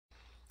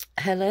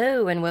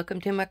Hello and welcome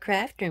to my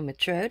craft room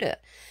with Rhoda.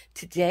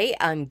 Today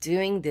I'm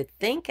doing the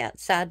Think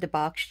Outside the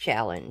Box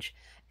challenge,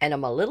 and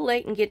I'm a little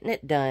late in getting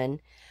it done.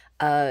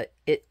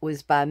 It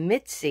was by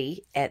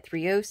Mitzie at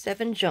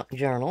 307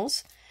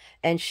 Journals,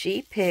 and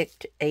she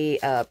picked a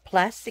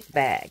plastic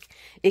bag.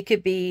 It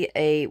could be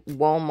a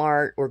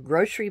Walmart or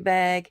grocery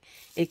bag.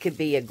 It could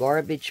be a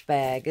garbage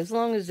bag, as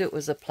long as it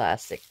was a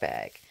plastic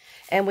bag.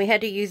 And we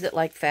had to use it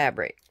like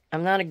fabric.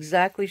 I'm not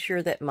exactly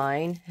sure that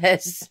mine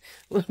has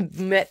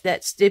met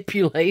that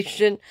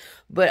stipulation,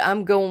 but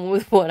I'm going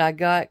with what I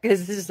got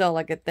because this is all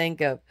I could think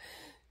of.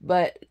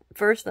 But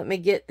first, let me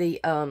get the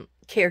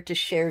Care to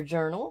Share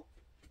journal.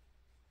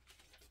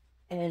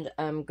 And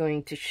I'm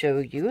going to show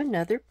you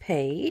another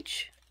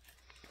page.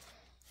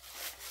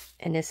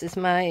 And this is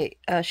my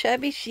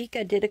shabby chic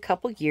I did a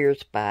couple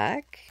years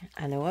back.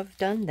 I know I've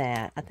done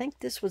that. I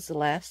think this was the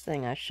last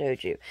thing I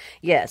showed you.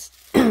 Yes,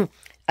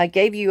 I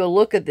gave you a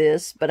look at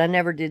this, but I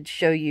never did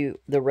show you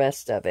the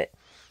rest of it.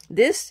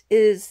 This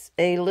is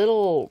a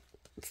little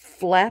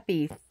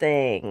flappy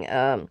thing.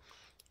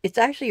 It's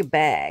actually a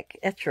bag.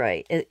 That's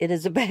right. It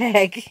is a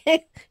bag.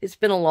 It's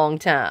been a long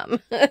time.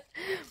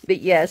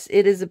 But yes,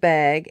 it is a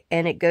bag,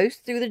 and it goes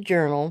through the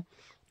journal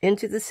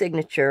into the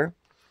signature.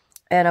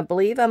 And I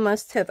believe I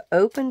must have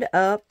opened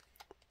up.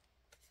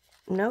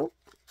 Nope.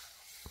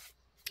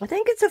 I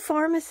think it's a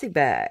pharmacy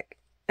bag.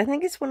 I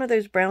think it's one of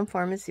those brown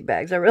pharmacy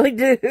bags. I really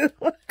do.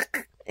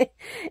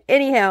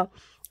 Anyhow,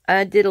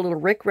 I did a little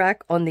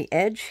rickrack on the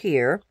edge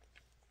here.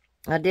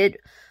 I did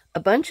a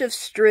bunch of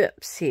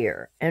strips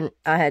here. And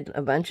I had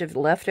a bunch of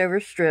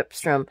leftover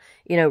strips from,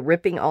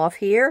 ripping off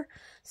here.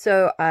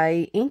 So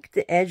I inked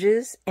the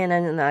edges and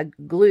then I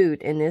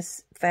glued in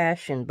this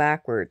fashion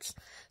backwards.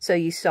 So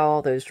you saw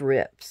those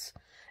rips.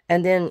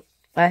 And then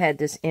I had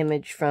this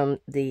image from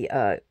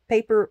the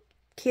paper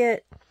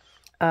kit.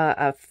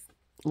 I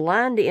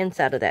lined the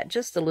inside of that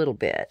just a little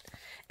bit.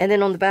 And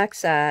then on the back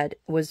side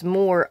was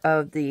more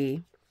of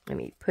the, let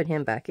me put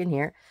him back in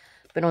here.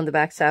 But on the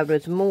back side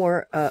was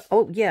more,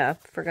 oh yeah,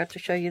 I forgot to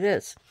show you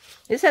this.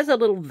 This has a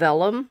little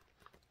vellum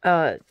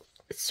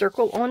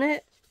circle on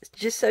it,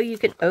 just so you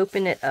can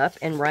open it up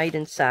and write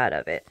inside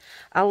of it.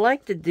 I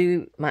like to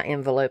do my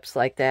envelopes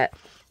like that,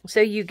 so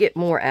you get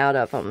more out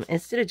of them.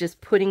 Instead of just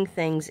putting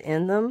things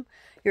in them,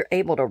 you're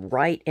able to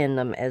write in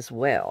them as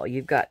well.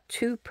 You've got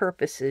two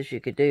purposes you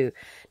could do.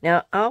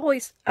 Now, I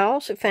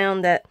also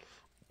found that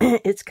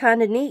it's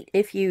kind of neat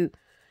if you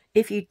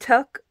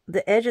tuck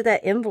the edge of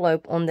that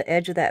envelope on the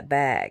edge of that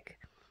bag.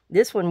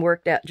 This one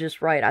worked out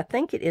just right. I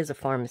think it is a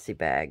pharmacy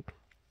bag.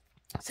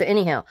 So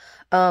anyhow,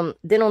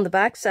 then on the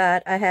back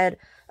side, I had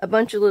a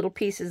bunch of little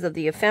pieces of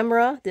the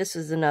ephemera. This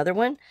is another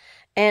one.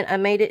 And I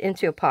made it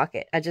into a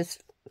pocket. I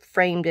just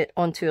framed it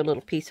onto a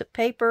little piece of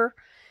paper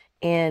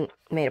and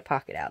made a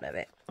pocket out of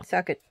it. So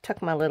I could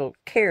tuck my little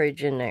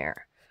carriage in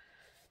there.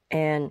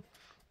 And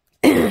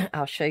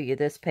I'll show you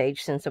this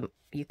page since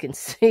you can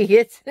see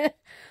it.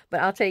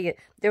 But I'll tell you,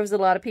 there was a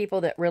lot of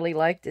people that really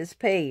liked this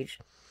page.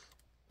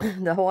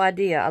 The whole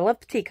idea, I love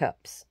the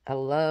teacups. I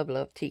love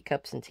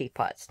teacups and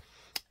teapots.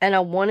 And I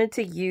wanted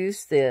to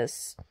use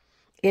this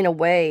in a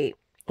way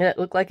that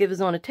looked like it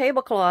was on a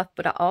tablecloth,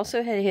 but I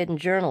also had hidden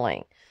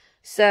journaling.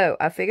 So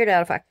I figured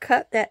out if I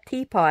cut that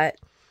teapot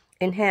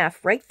in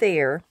half right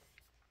there,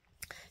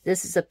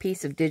 this is a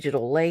piece of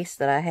digital lace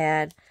that I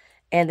had,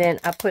 and then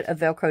I put a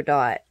Velcro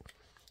dot,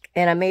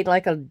 and I made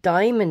like a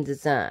diamond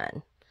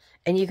design,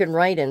 and you can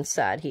write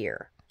inside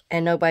here,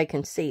 and nobody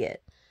can see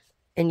it,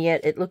 and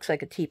yet it looks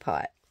like a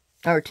teapot,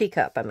 or a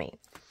teacup, I mean.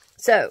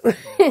 So,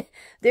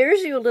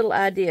 there's you a little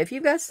idea. If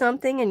you've got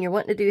something and you're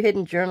wanting to do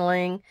hidden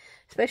journaling,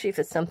 especially if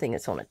it's something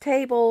that's on a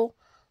table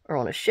or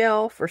on a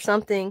shelf or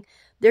something,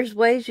 there's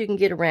ways you can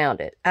get around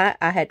it. I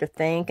had to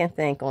think and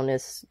think on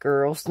this,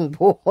 girls and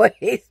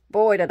boys.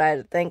 Boy, did I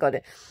have to think on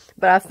it.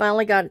 But I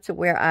finally got it to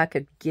where I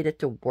could get it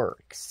to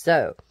work.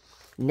 So,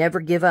 never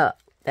give up.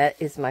 That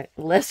is my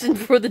lesson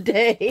for the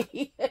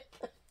day.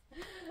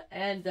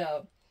 And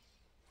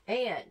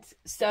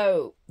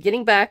so,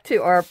 getting back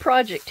to our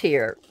project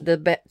here,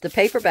 the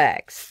paper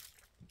bags,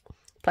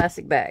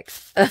 plastic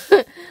bags.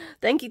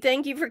 Thank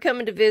you for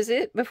coming to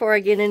visit before I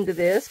get into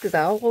this, because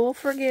I will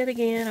forget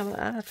again.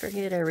 I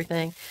forget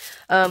everything.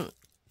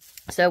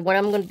 So what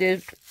I'm going to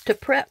do to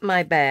prep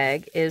my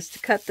bag is to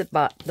cut the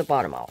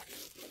bottom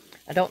off.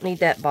 I don't need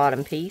that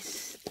bottom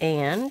piece,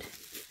 and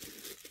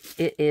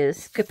it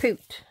is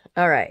kaput.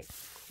 All right.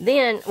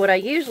 Then what I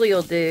usually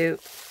will do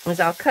is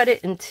I'll cut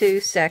it in two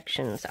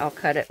sections. I'll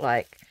cut it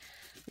like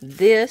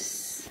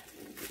this,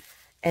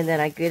 and then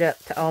I get up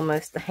to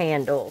almost the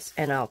handles,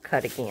 and I'll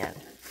cut again.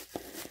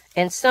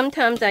 And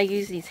sometimes I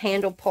use these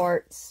handle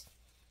parts.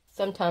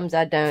 Sometimes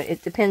I don't.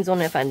 It depends on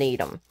if I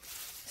need them.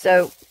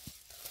 So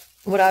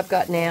what I've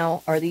got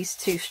now are these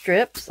two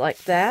strips like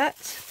that.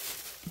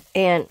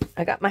 And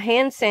I got my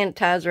hand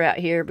sanitizer out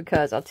here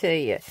because I'll tell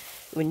you,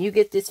 when you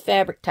get this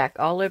fabric tack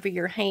all over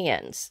your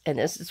hands, and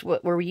this is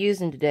what we're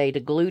using today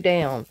to glue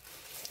down,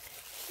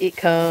 it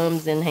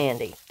comes in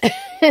handy.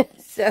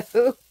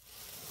 So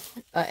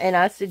And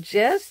I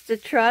suggest to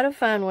try to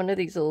find one of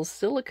these little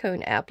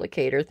silicone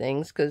applicator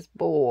things, because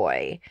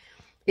boy,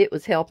 it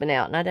was helping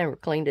out. And I never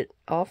cleaned it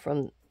off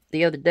from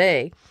the other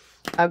day.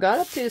 I got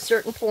up to a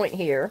certain point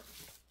here.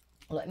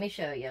 Let me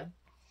show you.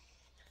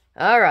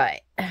 All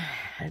right.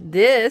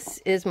 This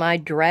is my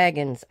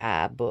Dragon's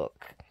Eye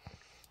book.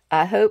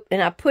 I hope,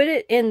 and I put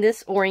it in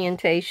this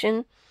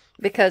orientation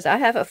because I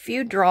have a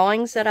few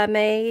drawings that I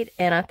made,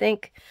 and I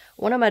think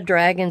one of my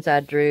dragons I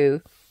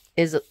drew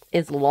is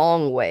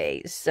long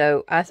ways.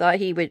 So I thought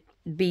he would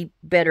be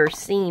better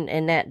seen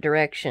in that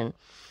direction.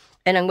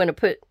 And I'm going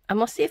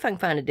to see if I can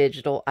find a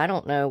digital. I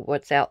don't know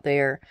what's out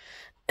there,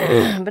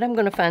 but I'm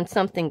going to find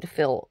something to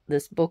fill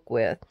this book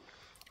with.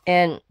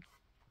 And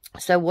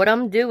so what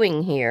I'm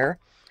doing here,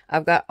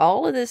 I've got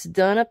all of this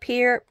done up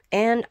here,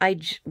 and I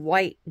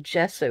white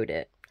gessoed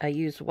it. I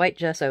used white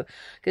gesso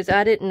because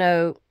I didn't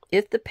know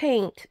if the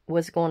paint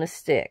was going to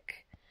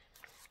stick.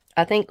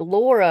 I think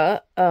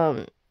Laura,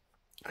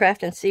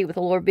 Craft and See with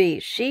Laura B,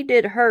 she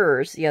did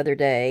hers the other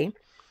day,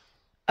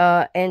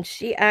 and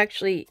she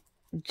actually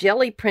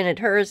jelly printed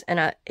hers,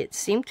 and it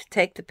seemed to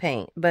take the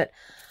paint, but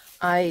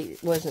I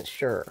wasn't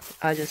sure.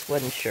 I just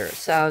wasn't sure,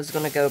 so I was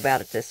going to go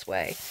about it this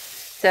way.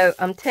 So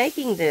I'm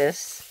taking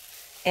this,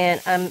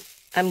 and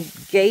I'm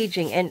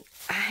gauging, and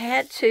I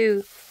had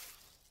to.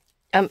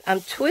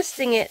 I'm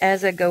twisting it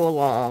as I go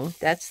along.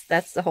 That's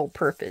the whole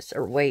purpose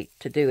or way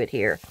to do it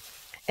here.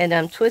 And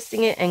I'm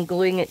twisting it and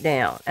gluing it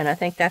down. And I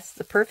think that's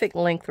the perfect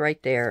length right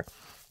there.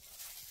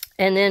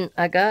 And then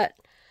I got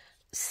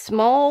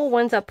small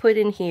ones I put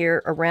in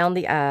here around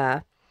the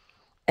eye.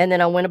 And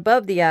then I went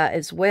above the eye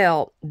as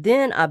well.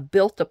 Then I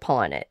built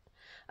upon it.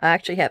 I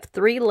actually have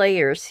 3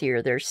 layers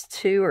here. There's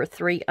 2 or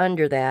 3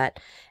 under that.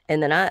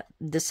 And then I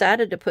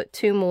decided to put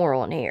 2 more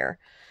on here.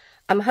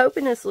 I'm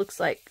hoping this looks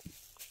like,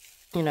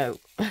 you know,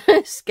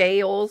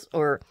 scales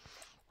or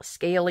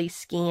scaly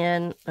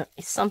skin,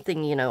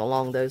 something, you know,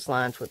 along those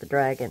lines with the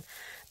dragon.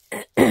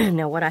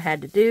 Now, what I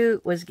had to do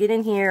was get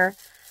in here.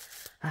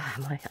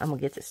 I'm going to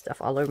get this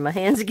stuff all over my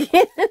hands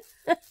again.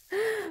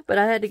 But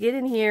I had to get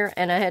in here,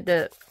 and I had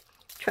to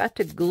try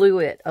to glue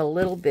it a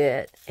little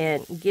bit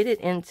and get it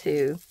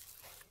into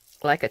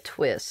like a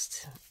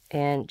twist.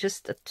 And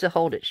just to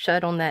hold it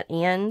shut on that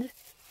end.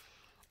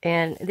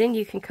 And then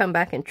you can come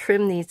back and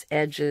trim these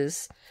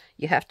edges.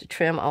 You have to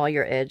trim all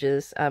your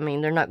edges. I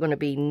mean, they're not going to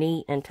be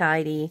neat and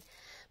tidy,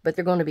 but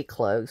they're going to be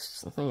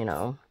close, you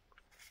know.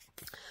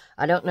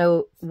 I don't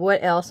know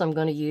what else I'm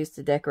going to use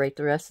to decorate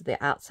the rest of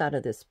the outside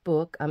of this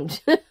book. I'm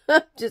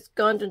just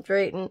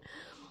concentrating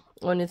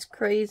on this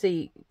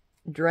crazy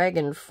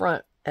dragon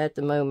front at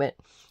the moment.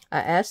 I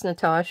asked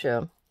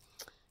Natasha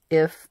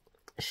if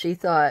she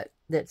thought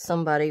that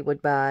somebody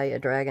would buy a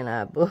Dragon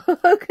Eye book.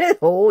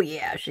 Oh,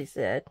 yeah, she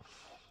said.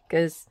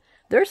 Because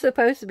they're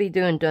supposed to be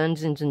doing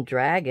Dungeons and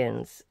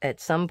Dragons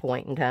at some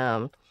point in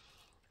time.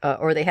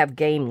 Or they have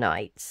game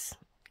nights,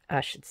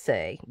 I should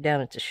say,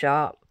 down at the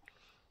shop.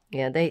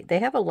 Yeah, they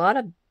have a lot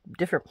of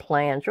different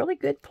plans, really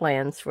good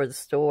plans for the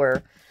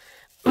store.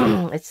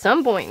 At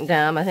some point in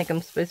time, I think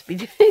I'm supposed to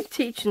be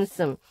teaching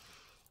some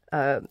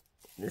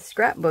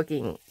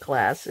scrapbooking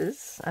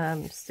classes.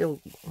 I'm still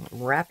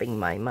wrapping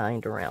my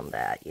mind around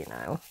that, you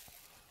know.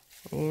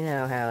 You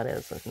know how it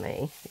is with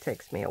me. It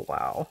takes me a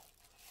while.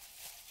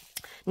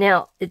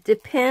 Now, it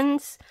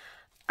depends.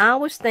 I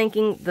was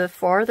thinking the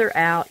farther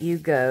out you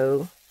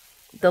go,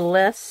 the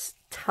less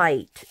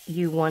tight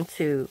you want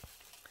to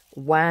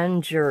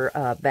wind your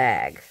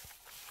bag.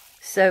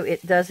 So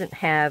it doesn't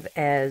have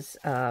as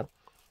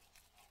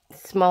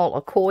small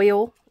a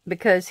coil,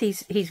 because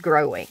he's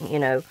growing, you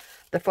know.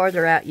 The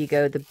farther out you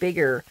go, the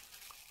bigger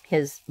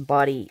his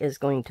body is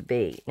going to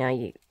be. Now,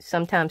 you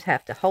sometimes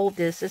have to hold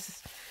this.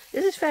 This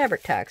is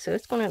fabric tack, so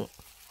it's going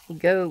to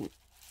go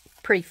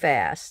pretty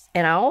fast.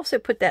 And I also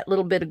put that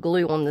little bit of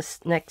glue on this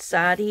next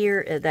side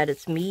here that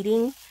it's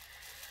meeting,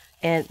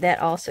 and that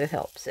also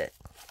helps it.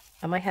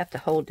 I might have to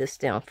hold this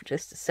down for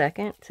just a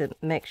second to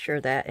make sure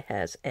that it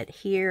has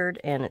adhered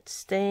and it's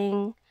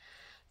staying.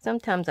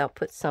 Sometimes I'll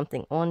put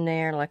something on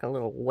there, like a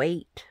little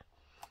weight,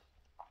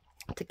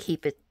 to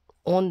keep it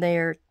on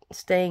there,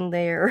 staying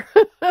there,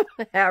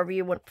 however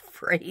you want to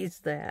phrase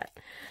that.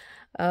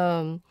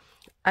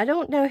 I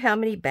don't know how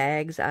many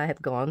bags I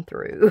have gone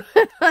through.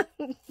 I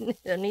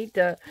need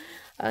to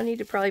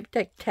probably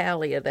take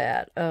tally of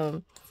that.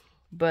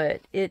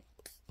 But it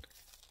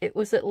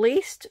was at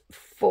least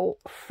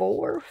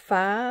four,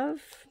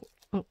 5,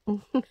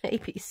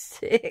 maybe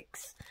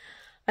 6.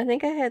 I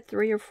think I had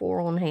 3 or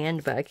 4 on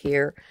hand back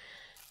here.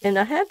 And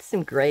I had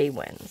some gray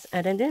ones.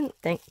 And I didn't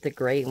think the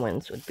gray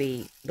ones would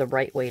be the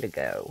right way to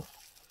go.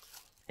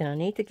 And I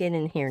need to get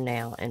in here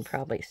now and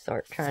probably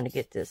start trying to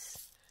get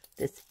this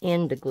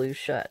end to glue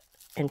shut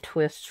and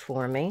twist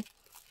for me.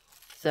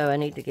 So I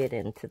need to get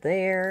into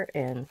there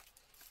and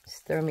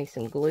just throw me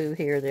some glue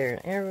here, there,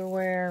 and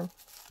everywhere.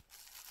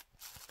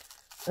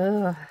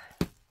 Ugh.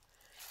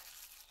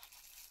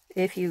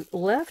 If you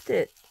left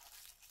it,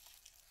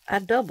 I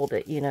doubled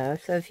it, you know.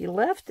 So if you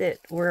left it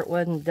where it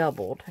wasn't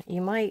doubled,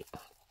 you might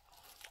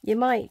you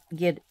might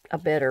get a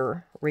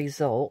better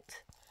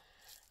result.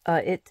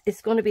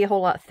 It's going to be a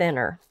whole lot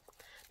thinner.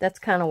 That's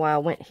kind of why I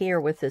went here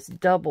with this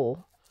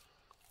double,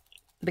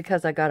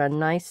 because I got a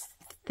nice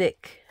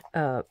thick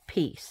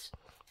piece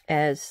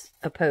as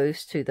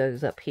opposed to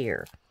those up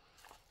here.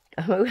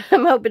 I'm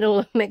hoping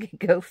it'll make it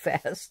go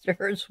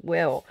faster as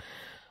well.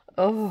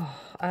 Oh,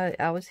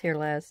 I was here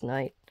last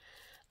night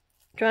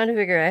trying to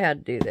figure out how to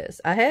do this.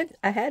 I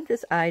had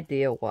this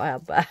idea a while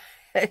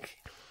back.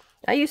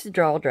 I used to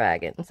draw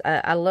dragons.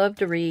 I love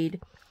to read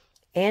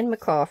Anne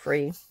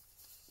McCaffrey,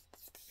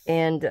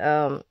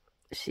 and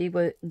she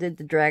did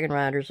the Dragon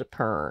Riders of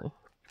Pern.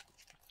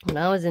 When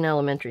I was in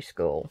elementary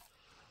school,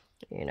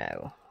 you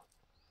know,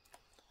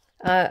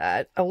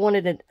 I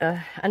wanted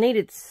I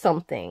needed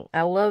something.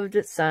 I loved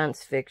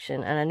science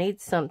fiction, and I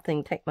needed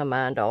something to take my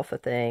mind off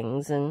of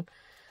things, and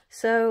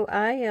so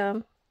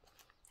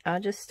I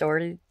just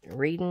started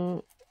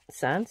reading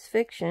science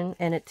fiction,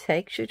 and it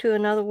takes you to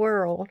another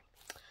world.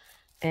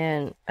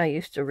 And I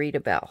used to read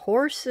about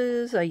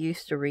horses. I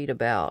used to read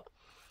about,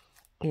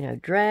 you know,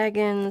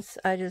 dragons.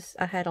 I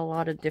had a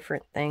lot of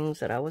different things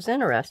that I was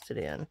interested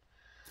in.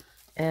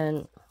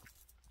 And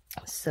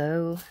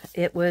so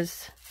it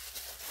was,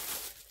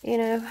 you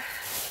know,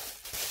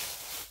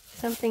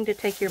 something to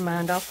take your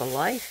mind off of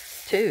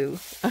life, too.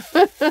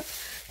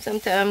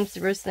 Sometimes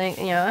there was things,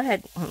 you know, I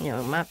had, you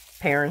know, my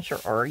parents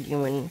are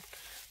arguing,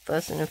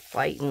 fussing and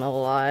fighting a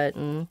lot.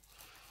 And,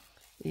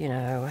 you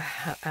know,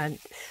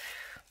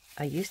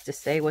 I used to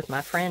stay with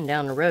my friend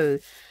down the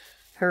road.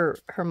 Her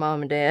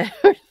mom and dad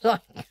were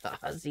like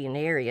Ozzy and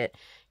Harriet,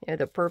 you know,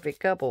 the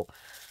perfect couple.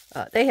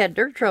 They had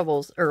their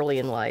troubles early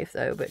in life,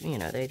 though, but, you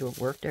know, they'd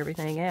worked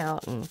everything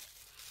out. And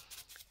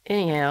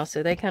anyhow,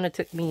 so they kind of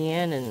took me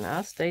in, and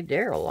I stayed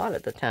there a lot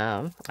of the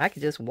time. I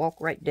could just walk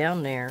right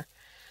down there.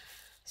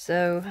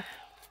 So,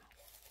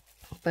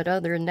 but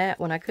other than that,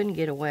 when I couldn't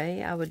get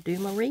away, I would do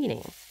my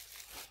reading.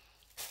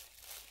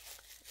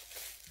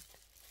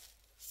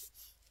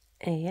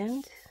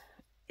 And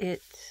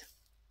it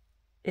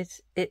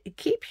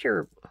keeps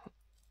your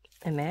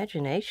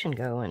imagination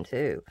going,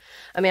 too.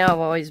 I mean, I've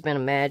always been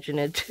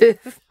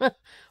imaginative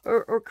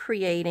or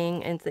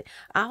creating, and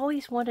I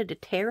always wanted to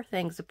tear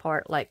things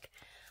apart like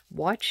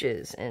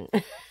watches and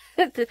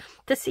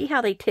to see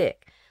how they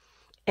tick.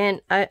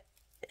 And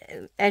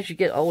as you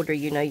get older,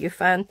 you know, you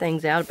find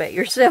things out about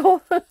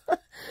yourself.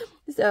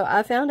 So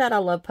I found out I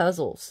love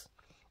puzzles.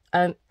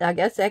 I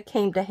guess that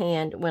came to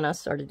hand when I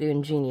started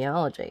doing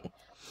genealogy.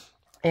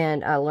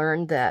 And I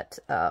learned that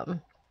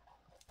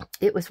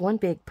it was one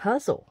big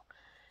puzzle.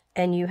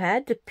 And you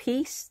had to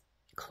piece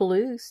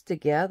clues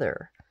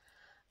together.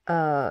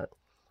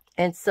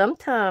 And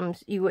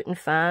sometimes you wouldn't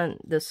find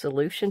the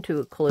solution to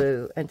a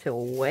clue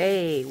until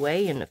way,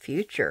 way in the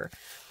future,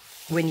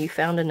 when you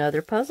found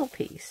another puzzle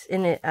piece.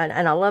 And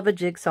I love a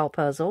jigsaw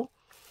puzzle.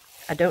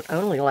 I don't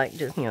only like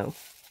just, you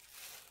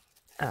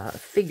know,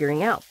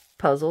 figuring out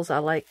puzzles. I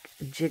like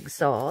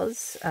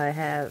jigsaws. I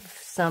have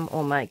some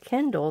on my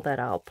Kindle that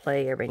I'll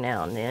play every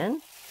now and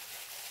then.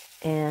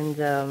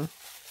 And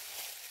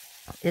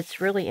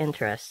it's really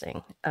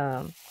interesting.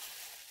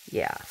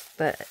 Yeah,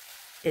 but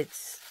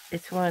it's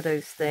one of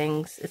those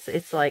things.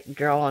 It's like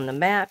drawing the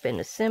map in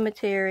the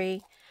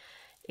cemetery,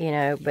 you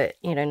know, but,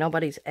 you know,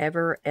 nobody's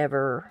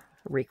ever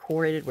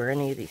recorded where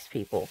any of these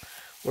people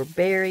were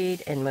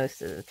buried, and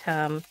most of the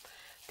time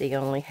they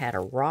only had a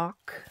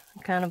rock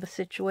kind of a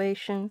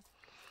situation.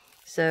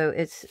 So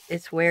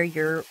it's where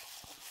you're,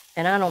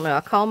 and I don't know,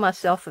 I call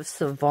myself a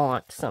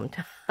savant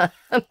sometimes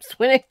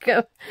when it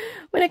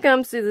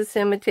comes to the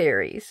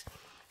cemeteries,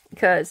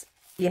 because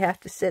you have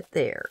to sit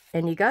there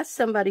and you got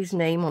somebody's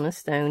name on a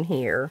stone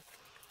here,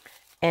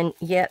 and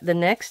yet the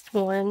next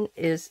one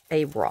is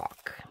a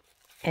rock,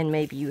 and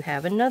maybe you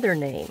have another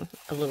name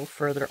a little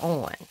further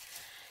on.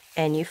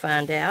 And you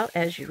find out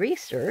as you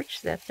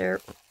research that they're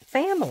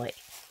family.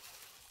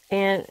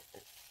 And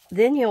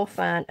then you'll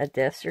find a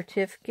death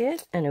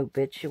certificate, an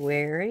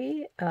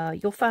obituary.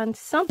 You'll find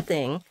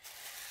something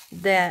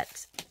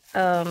that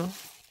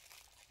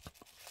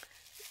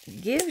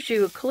gives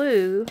you a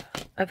clue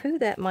of who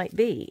that might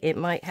be. It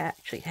might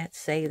actually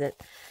say that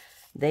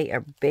they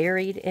are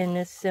buried in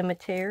this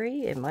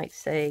cemetery. It might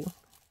say,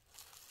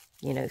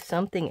 you know,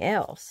 something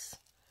else.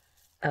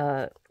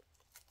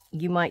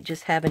 You might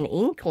just have an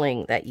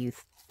inkling that you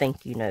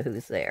think you know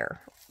who's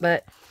there.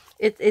 But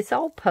it's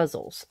all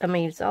puzzles. I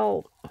mean, it's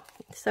all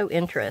so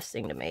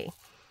interesting to me.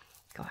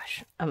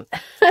 Gosh, I'm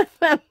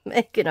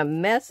making a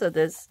mess of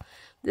this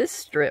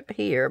strip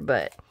here,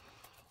 but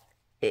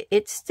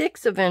it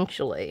sticks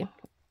eventually.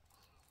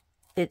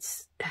 It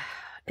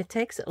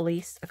takes at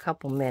least a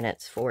couple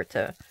minutes for it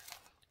to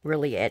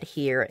really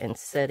adhere and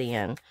set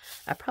in.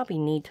 I probably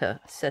need to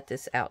set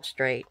this out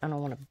straight. I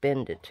don't want to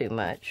bend it too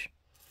much.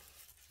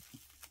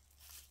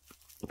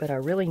 But I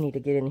really need to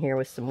get in here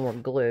with some more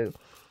glue.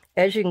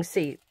 As you can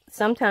see,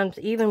 sometimes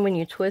even when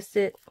you twist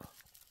it,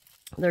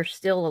 they're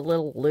still a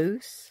little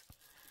loose.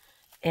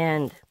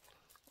 And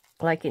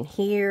like in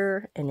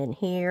here and in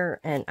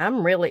here. And I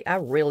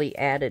really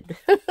added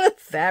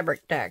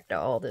fabric tack to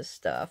all this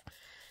stuff.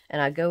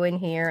 And I go in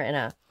here and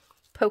I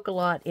poke a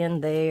lot in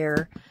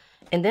there.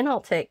 And then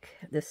I'll take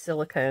this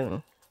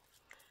silicone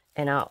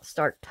and I'll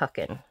start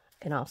tucking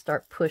and I'll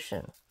start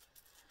pushing.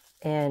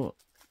 And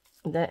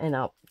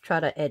I'll try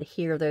to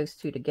adhere those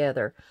two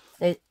together.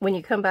 When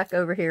you come back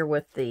over here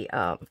with the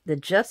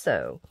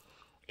gesso,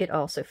 it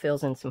also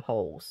fills in some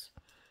holes.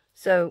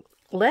 So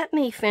let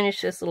me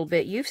finish this a little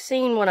bit. You've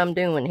seen what I'm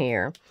doing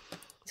here.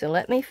 So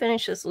let me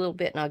finish this a little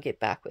bit and I'll get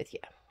back with you.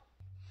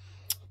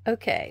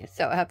 Okay,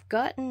 so I've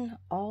gotten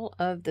all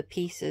of the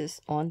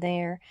pieces on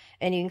there,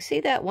 and you can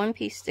see that one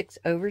piece sticks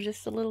over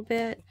just a little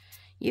bit.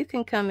 You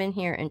can come in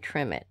here and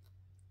trim it.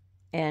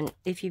 And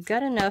if you've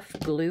got enough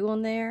glue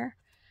on there,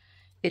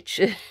 it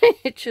should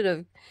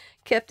have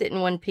kept it in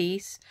one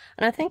piece.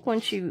 And I think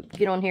once you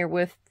get on here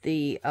with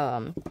the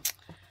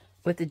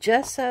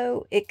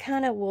gesso, it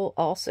kind of will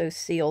also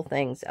seal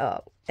things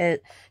up.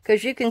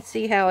 Because you can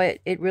see how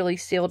it really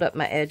sealed up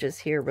my edges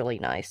here really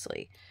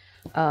nicely.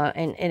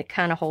 And it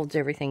kind of holds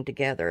everything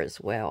together as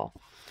well.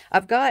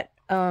 I've got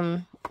washi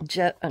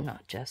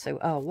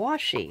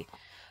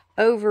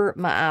over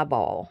my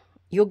eyeball.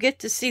 You'll get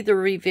to see the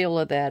reveal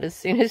of that as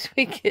soon as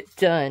we get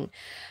done.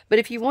 But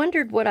if you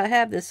wondered what I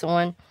have this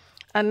on,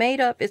 I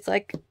made up, it's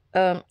like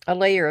a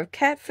layer of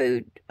cat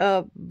food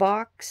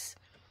box,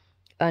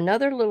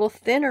 another little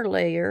thinner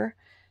layer,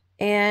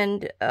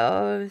 and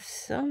what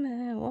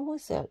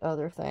was that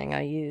other thing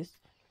I used?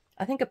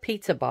 I think a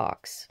pizza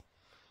box.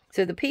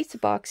 So the pizza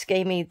box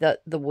gave me the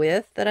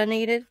width that I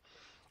needed.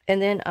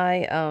 And then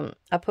I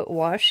put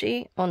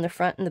washi on the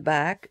front and the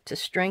back to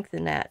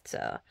strengthen that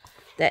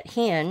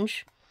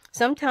hinge.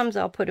 Sometimes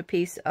I'll put a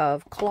piece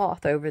of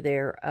cloth over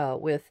there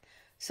with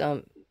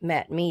some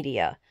matte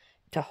media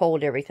to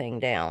hold everything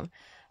down.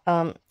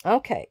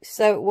 Okay,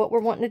 so what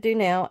we're wanting to do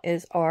now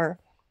is our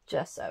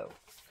gesso.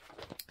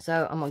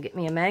 So I'm going to get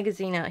me a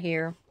magazine out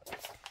here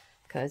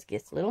because it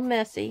gets a little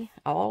messy.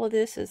 All of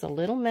this is a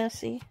little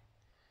messy.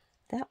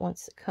 That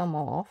wants to come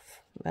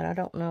off, but I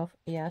don't know if,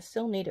 yeah, I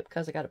still need it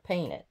because I got to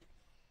paint it.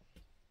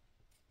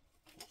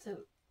 So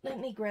let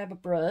me grab a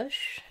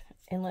brush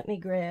and let me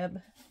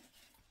grab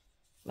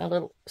my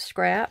little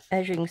scrap.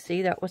 As you can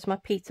see, that was my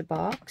pizza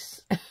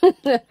box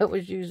that I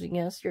was using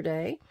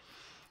yesterday.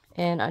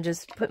 And I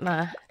just put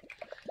my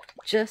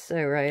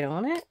gesso right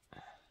on it.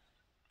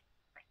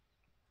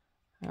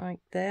 Like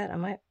that. I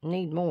might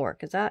need more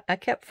because I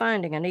kept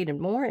finding I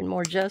needed more and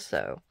more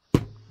gesso.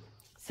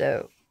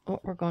 So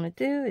what we're going to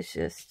do is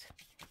just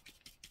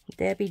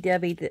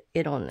dabby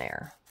it on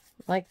there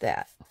like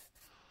that.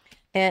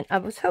 And I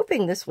was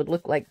hoping this would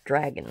look like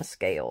dragon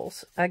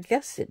scales. I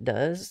guess it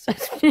does.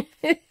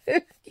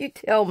 You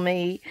tell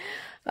me.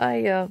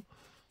 I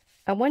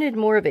wanted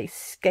more of a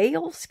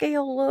scale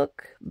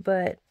look,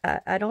 but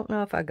I don't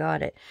know if I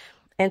got it.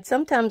 And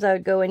sometimes I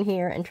would go in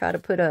here and try to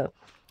put a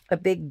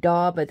big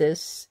daub of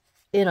this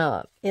in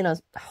a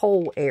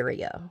hole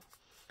area,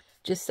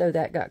 just so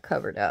that got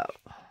covered up.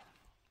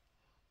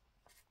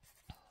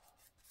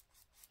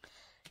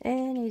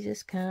 And you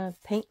just kind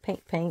of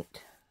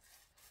paint.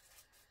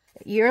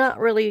 You're not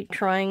really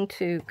trying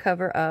to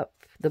cover up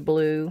the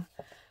blue.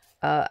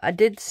 I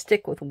did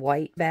stick with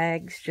white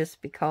bags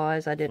just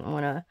because I didn't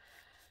want to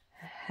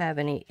have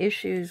any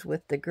issues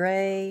with the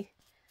gray.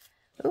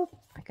 Oh,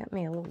 I got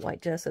me a little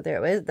white gesso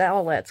there.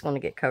 All that's going to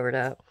get covered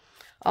up.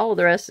 All of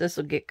the rest of this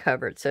will get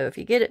covered. So if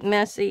you get it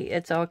messy,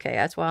 it's okay.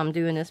 That's why I'm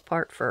doing this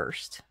part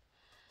first.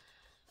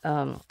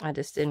 I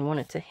just didn't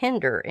want it to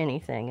hinder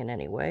anything in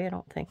any way. I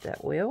don't think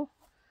that will.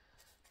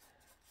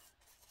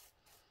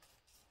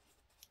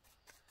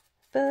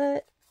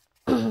 But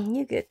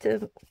you get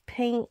to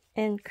paint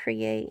and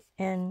create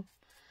and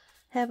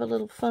have a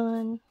little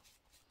fun.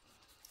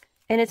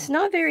 And it's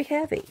not very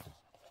heavy.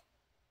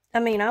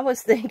 I mean, I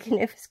was thinking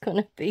it was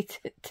going to be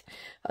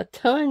a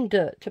ton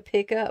to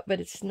pick up, but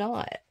it's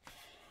not.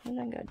 And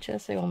I got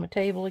gesso on my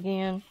table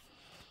again.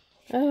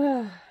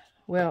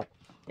 Well,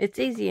 it's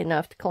easy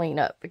enough to clean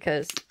up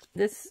because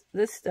this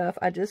stuff,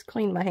 I just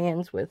cleaned my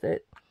hands with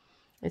it.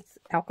 It's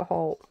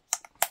alcohol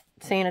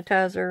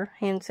sanitizer,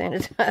 hand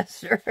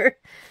sanitizer.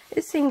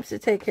 It seems to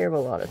take care of a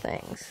lot of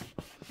things.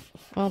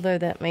 Although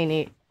that may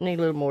need a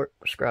little more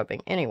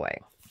scrubbing. Anyway,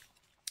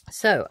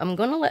 so I'm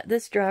going to let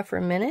this dry for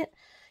a minute,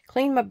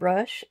 clean my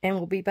brush, and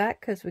we'll be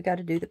back because we got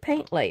to do the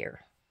paint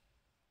layer.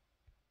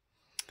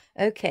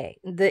 Okay,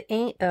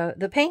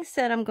 the paints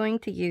that I'm going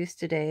to use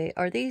today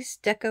are these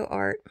Deco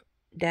Art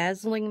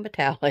Dazzling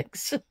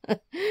Metallics.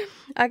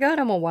 I got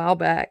them a while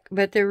back,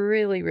 but they're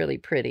really, really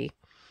pretty.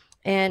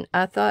 And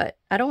I thought,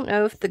 I don't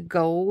know if the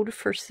gold,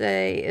 per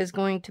se, is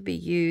going to be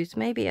used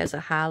maybe as a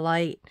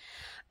highlight.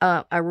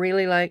 I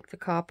really like the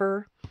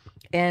copper,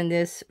 and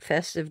this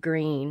festive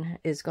green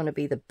is going to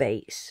be the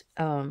base.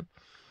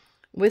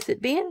 With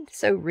it being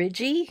so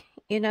ridgy,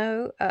 you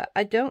know,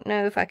 I don't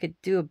know if I could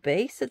do a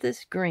base of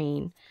this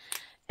green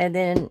and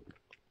then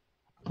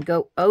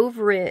go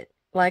over it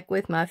like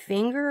with my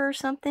finger or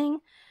something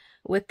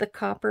with the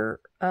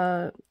copper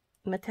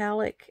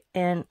metallic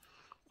and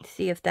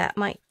see if that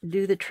might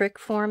do the trick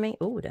for me.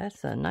 Oh,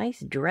 that's a nice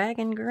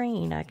dragon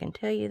green, I can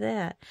tell you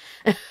that.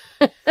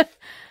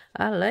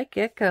 I like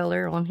that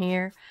color on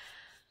here.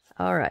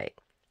 All right.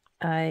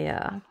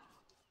 I'm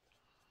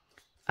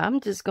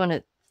just going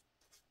to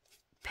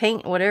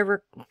paint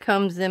whatever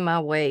comes in my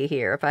way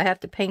here. If I have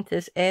to paint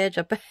this edge,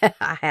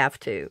 I have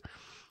to.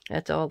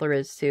 That's all there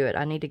is to it.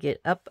 I need to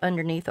get up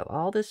underneath of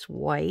all this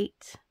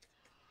white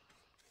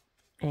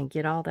and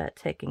get all that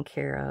taken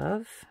care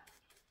of.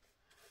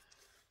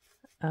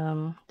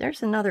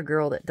 There's another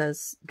girl that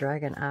does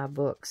Dragon Eye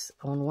books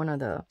on one of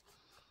the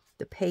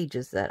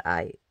pages that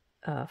I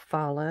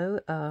follow.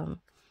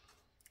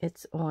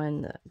 It's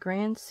on the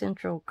Grand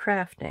Central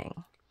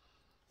Crafting.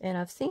 And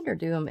I've seen her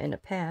do them in the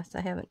past. I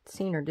haven't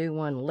seen her do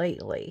one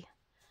lately.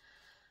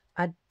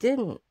 I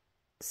didn't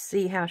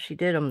see how she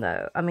did them,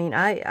 though. I mean,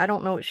 I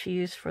don't know what she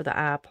used for the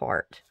eye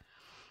part.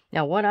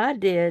 Now, what I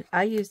did,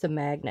 I used a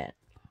magnet.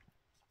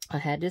 I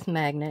had this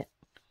magnet.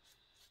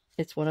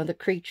 It's one of the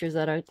creatures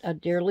that I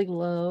dearly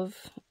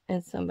love.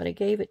 And somebody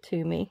gave it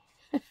to me.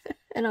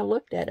 And I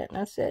looked at it and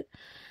I said,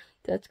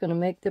 that's going to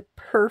make the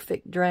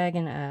perfect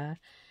dragon eye.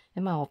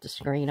 Am I off the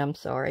screen? I'm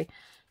sorry.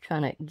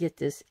 Trying to get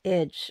this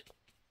edge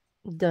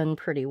done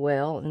pretty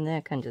well, and then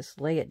I can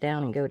just lay it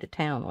down and go to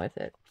town with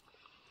it.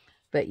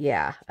 But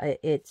yeah,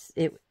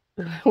 it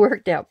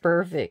worked out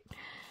perfect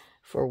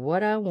for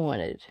what I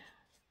wanted.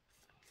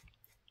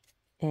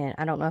 And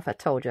I don't know if I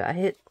told you,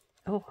 I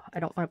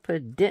don't want to put a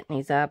dent in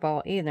his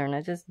eyeball either, and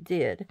I just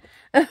did.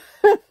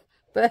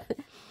 But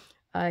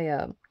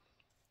I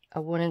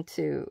wanted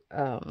to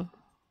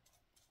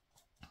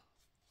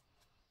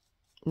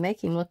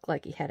make him look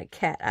like he had a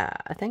cat eye.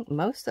 I think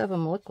most of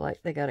them look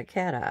like they got a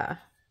cat eye.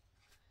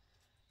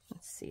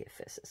 Let's see if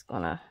this is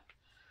going to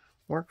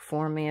work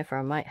for me. If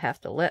I might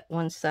have to let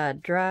one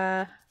side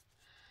dry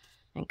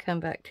and come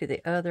back to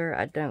the other.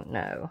 I don't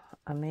know.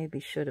 I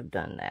maybe should have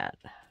done that.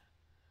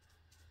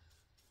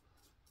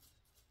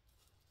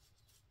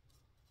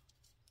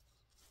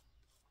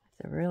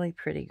 It's a really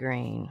pretty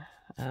green.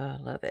 Oh, I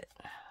love it.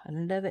 I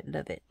love it,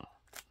 love it.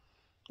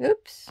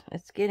 Oops,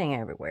 it's getting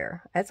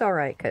everywhere. That's all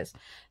right, because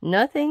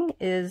nothing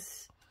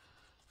is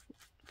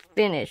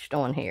finished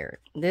on here.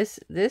 This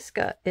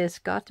got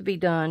to be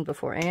done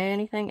before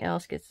anything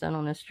else gets done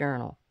on this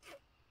journal.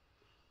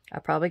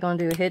 I'm probably going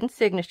to do a hidden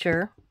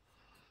signature.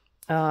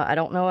 I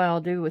don't know what I'll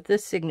do with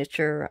this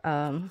signature.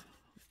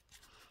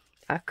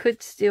 I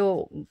could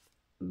still,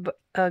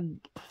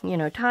 you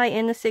know, tie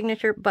in the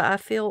signature, but I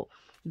feel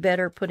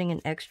better putting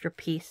an extra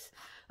piece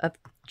of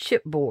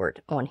chipboard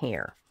on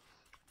here.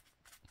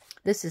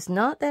 This is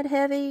not that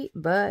heavy,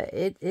 but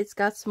it's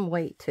got some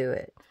weight to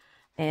it.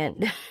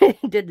 And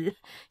did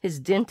his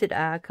dented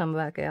eye come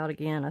back out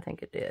again? I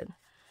think it did.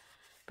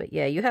 But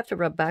yeah, you have to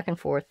rub back and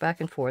forth,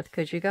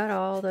 because you got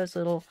all those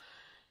little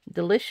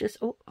delicious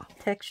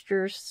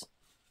textures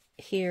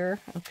here.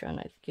 I'm trying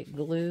to get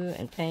glue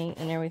and paint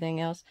and everything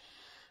else.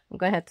 I'm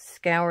going to have to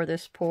scour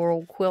this poor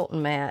old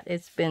quilting mat.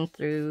 It's been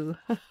through,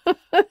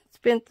 it's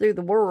been through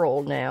the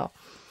world now.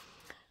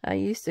 I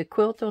used to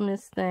quilt on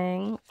this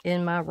thing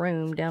in my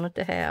room down at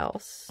the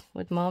house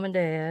with Mom and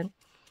Dad.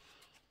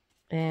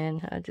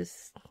 And I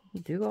just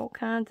do all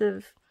kinds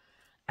of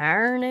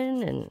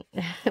ironing, and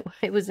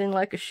it was in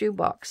like a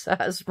shoebox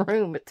size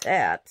room at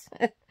that.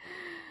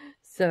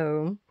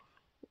 So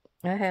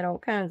I had all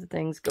kinds of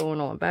things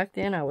going on. Back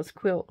then I was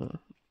quilting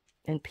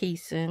and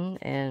piecing,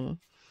 and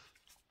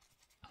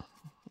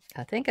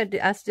I think I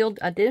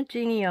did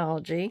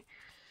genealogy,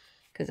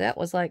 because that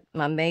was like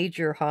my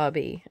major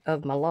hobby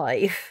of my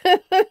life.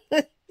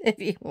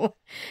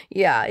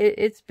 Yeah,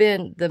 it's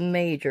been the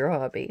major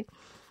hobby.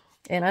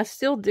 And I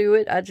still do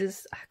it. I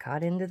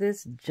got into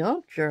this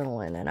junk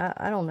journaling, and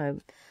I don't know.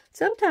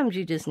 Sometimes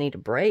you just need a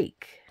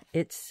break.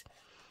 It's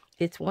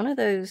one of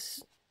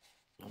those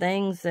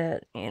things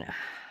that, you know,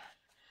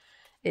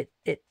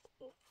 it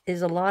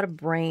is a lot of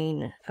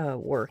brain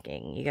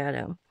working. You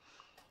gotta,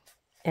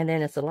 and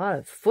then it's a lot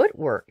of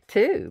footwork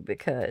too,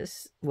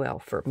 because, well,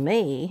 for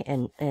me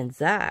and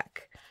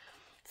Zach,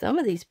 some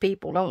of these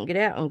people don't get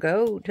out and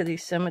go to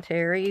these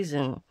cemeteries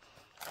and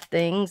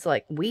things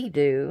like we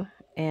do,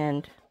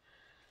 and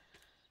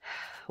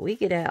we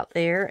get out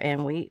there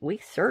and we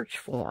search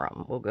for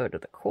them. We'll go to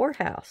the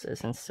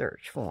courthouses and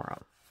search for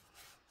them.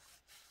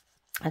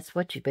 That's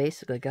what you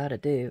basically got to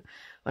do.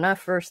 When I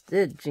first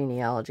did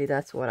genealogy,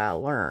 that's what I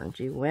learned.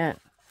 You went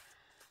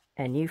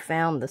and you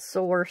found the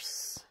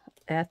source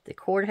at the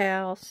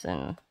courthouse,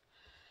 and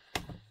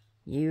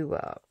you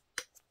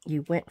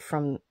went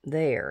from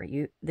there.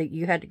 You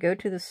had to go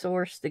to the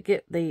source to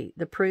get the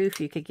proof.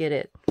 You could get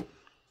it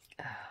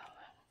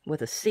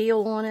with a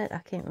seal on it. I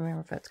can't remember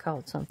if that's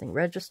called something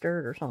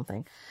registered or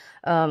something.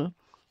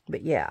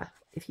 But yeah,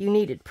 if you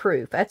needed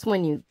proof, that's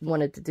when you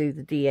wanted to do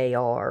the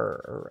DAR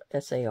or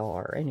SAR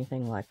or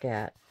anything like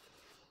that.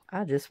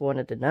 I just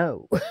wanted to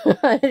know.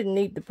 I didn't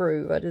need the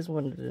proof. I just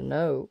wanted to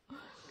know.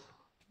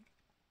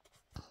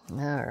 All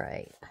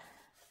right.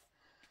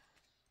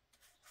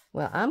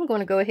 Well, I'm going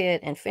to go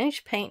ahead and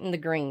finish painting the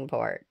green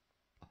part.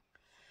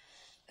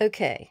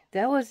 Okay,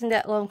 that wasn't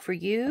that long for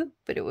you,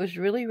 but it was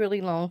really,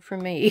 really long for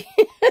me.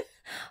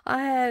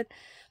 I had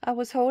I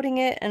was holding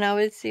it and I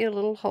would see a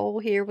little hole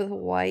here with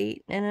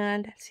white, and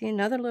then I'd see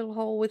another little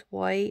hole with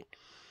white,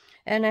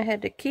 and I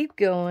had to keep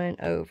going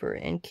over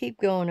and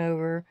keep going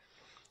over.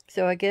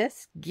 So I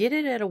guess get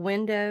it at a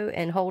window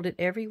and hold it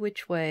every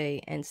which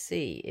way and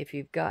see if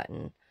you've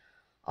gotten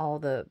all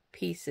the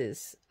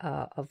pieces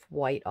of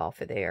white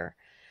off of there.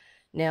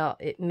 Now,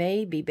 it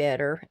may be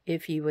better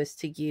if you was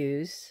to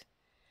use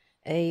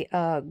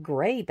a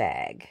gray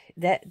bag.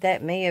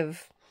 That may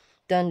have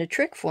done the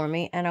trick for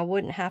me, and I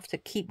wouldn't have to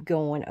keep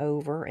going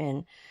over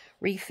and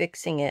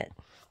refixing it.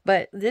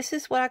 But this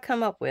is what I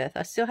come up with.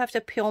 I still have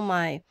to peel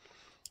my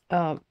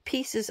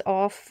pieces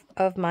off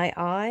of my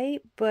eye,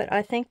 but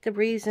I think the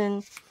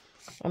reason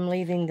I'm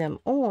leaving them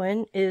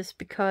on is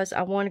because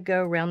I want to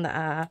go around the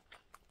eye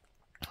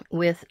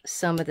with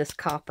some of this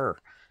copper,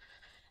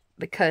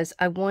 because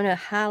I want to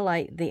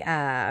highlight the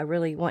eye. I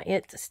really want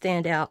it to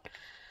stand out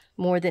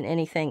more than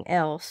anything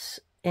else,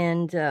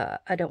 and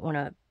I don't want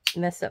to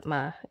mess up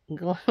my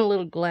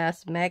little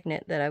glass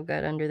magnet that I've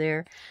got under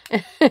there.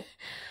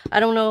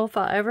 I don't know if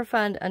I'll ever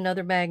find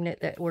another magnet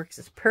that works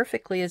as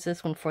perfectly as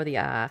this one for the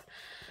eye.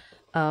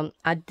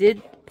 I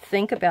did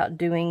think about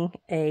doing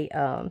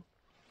an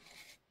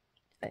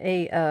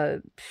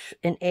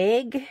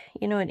egg,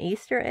 you know, an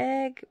Easter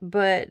egg,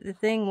 but the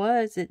thing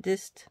was, it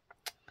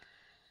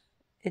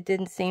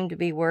didn't seem to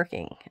be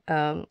working.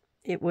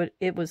 It would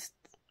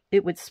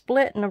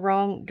split in the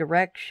wrong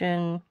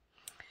direction.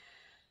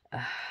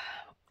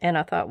 And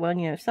I thought, well,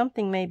 you know,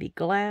 something maybe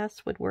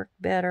glass would work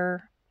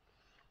better.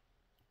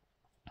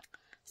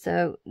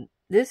 So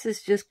this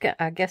is just,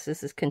 I guess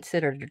this is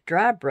considered a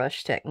dry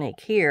brush technique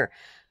here,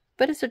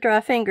 but it's a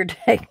dry finger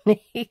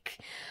technique.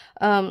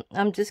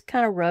 I'm just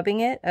kind of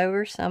rubbing it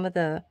over some of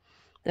the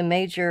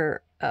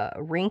major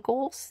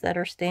wrinkles that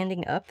are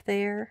standing up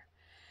there.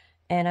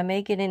 And I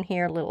may get in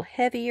here a little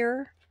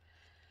heavier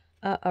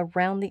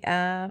around the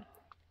eye,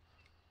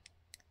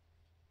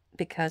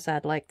 because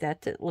I'd like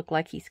that to look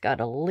like he's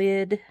got a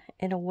lid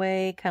in a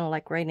way, kind of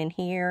like right in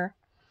here.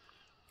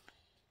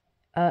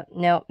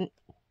 Now,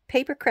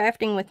 paper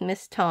crafting with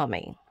Miss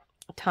Tommy.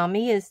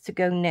 Tommy is to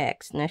go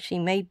next. Now, she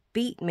may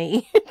beat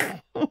me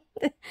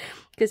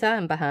because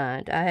I'm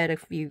behind. I had a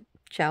few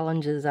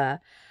challenges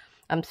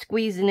I'm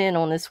squeezing in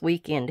on this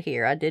weekend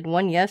here. I did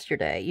one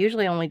yesterday.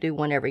 Usually I only do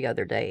one every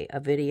other day, a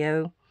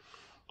video.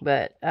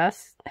 But I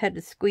had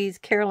to squeeze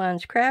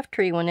Caroline's Craft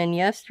Tree one in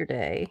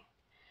yesterday.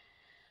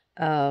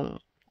 And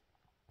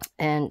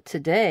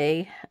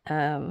today,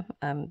 I'm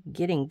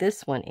getting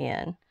this one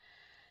in,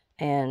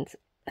 and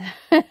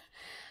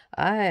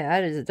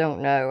I just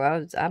don't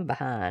know. I'm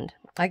behind.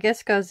 I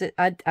guess because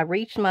I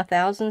reached my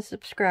 1,000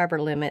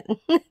 subscriber limit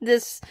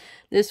this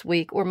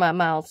week, or my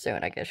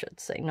milestone, I guess I should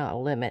say, not a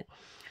limit.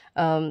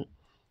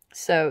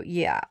 So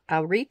yeah, I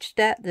reached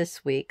that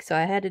this week, so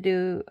I had to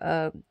do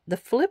the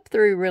flip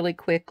through really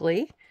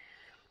quickly,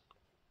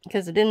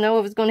 because I didn't know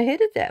I was going to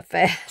hit it that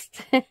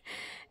fast.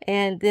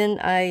 And then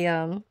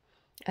I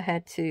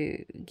had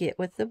to get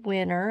with the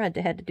winner. I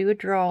had to do a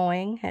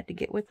drawing, had to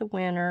get with the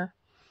winner,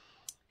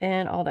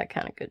 and all that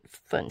kind of good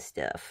fun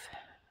stuff.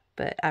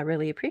 But I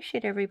really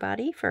appreciate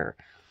everybody for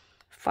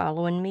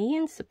following me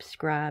and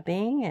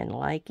subscribing and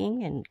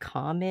liking and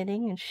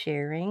commenting and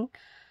sharing.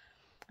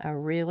 I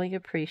really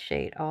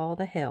appreciate all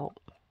the help.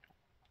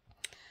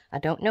 I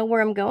don't know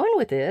where I'm going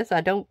with this. I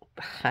don't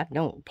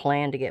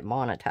plan to get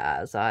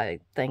monetized. I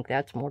think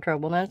that's more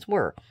trouble than it's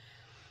worth.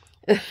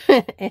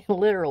 And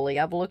literally,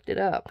 I've looked it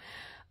up.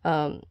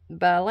 But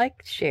I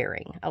like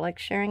sharing. I like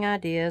sharing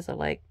ideas. I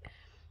like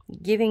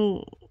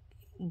giving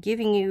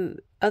you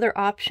other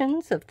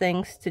options of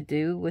things to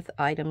do with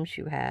items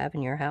you have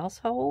in your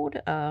household.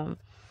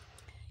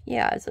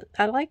 Yeah,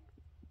 I like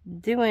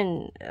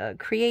doing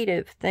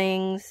creative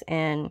things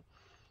and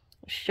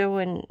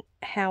showing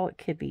how it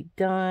could be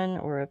done,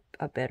 or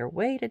a better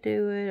way to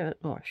do it,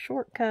 a more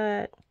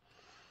shortcut.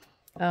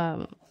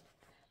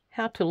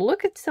 How to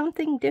look at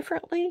something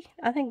differently.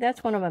 I think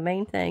that's one of my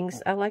main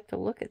things. I like to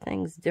look at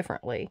things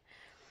differently.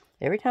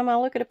 Every time I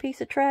look at a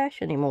piece of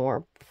trash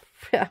anymore,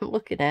 I'm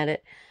looking at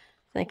it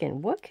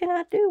thinking, what can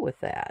I do with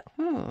that?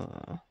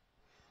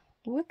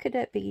 What could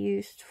that be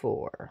used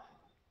for?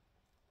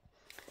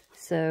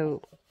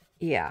 So,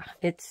 yeah,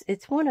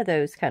 it's one of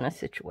those kind of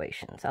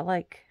situations.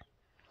 I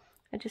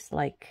just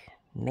like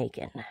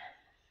making.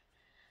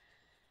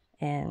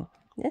 And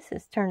this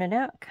is turning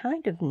out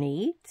kind of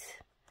neat.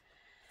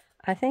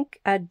 I think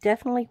I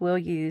definitely will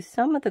use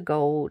some of the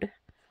gold,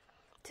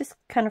 just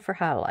kind of for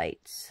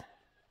highlights.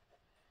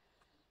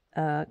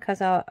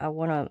 Because I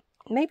want to,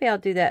 maybe I'll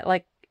do that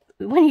like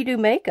when you do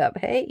makeup.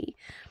 Hey,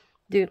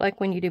 dude, like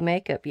when you do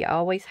makeup, you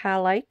always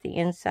highlight the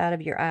inside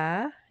of your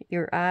eye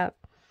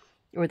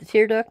where the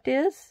tear duct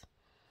is.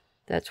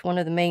 That's one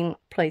of the main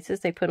places.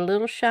 They put a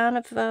little shine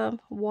of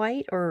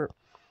white or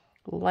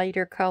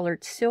lighter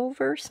colored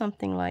silver,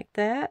 something like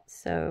that.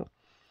 So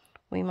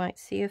we might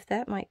see if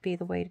that might be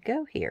the way to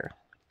go here.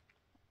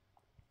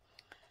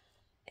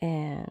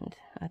 And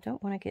I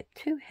don't want to get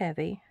too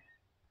heavy.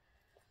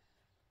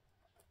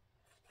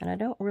 And I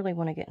don't really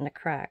want to get in the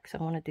cracks. I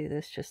want to do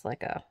this just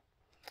like a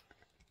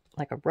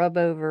like a rub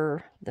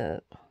over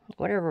the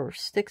whatever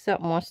sticks up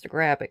and wants to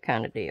grab it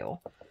kind of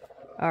deal.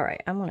 All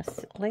right, I'm going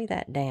to lay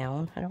that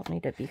down. I don't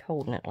need to be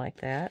holding it like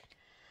that.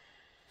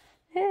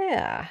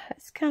 Yeah,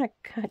 it's kind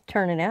of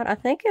turning out. I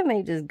think I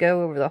may just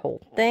go over the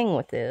whole thing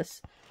with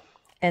this.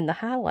 And the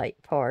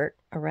highlight part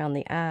around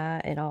the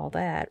eye and all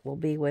that will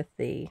be with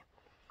the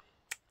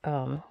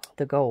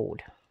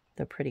gold,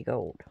 the pretty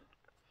gold.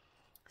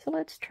 So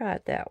let's try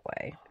it that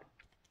way.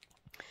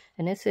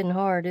 And this isn't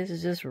hard. This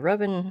is just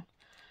rubbing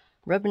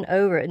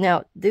over it.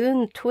 Now,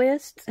 doing the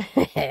twist,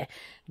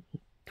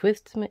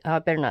 twist me. Oh, I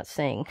better not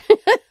sing.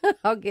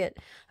 I'll get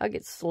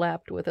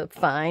slapped with a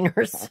fine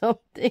or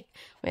something.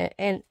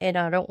 And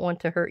I don't want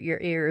to hurt your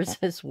ears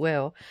as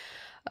well.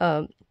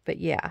 But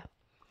yeah,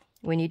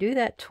 when you do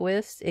that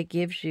twist, it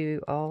gives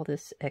you all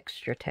this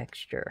extra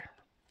texture.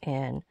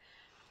 And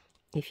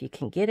if you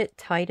can get it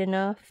tight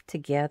enough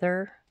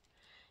together,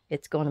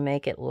 it's going to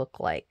make it look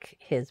like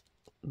his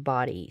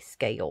body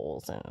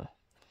scales and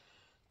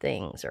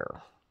things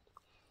or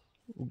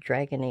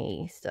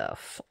dragony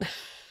stuff.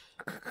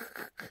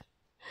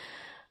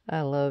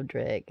 I love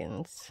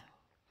dragons.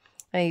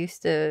 I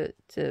used to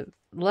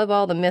love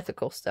all the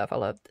mythical stuff. I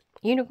loved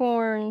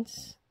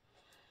unicorns.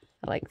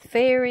 I like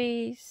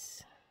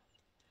fairies.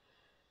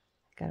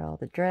 Got all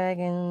the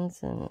dragons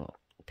and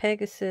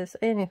Pegasus.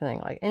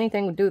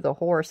 Anything would do with a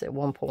horse at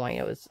one point.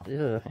 It was,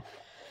 ugh.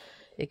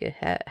 You could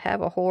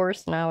have a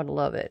horse and I would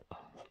love it.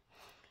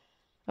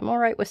 I'm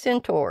alright with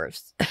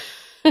centaurs.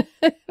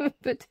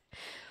 But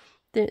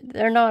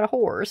they're not a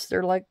horse.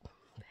 They're like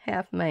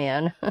half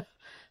man.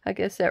 I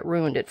guess that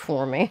ruined it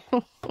for me.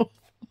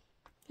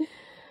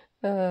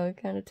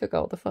 Kind of took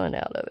all the fun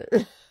out of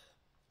it.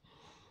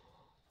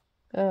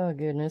 Oh,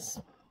 goodness.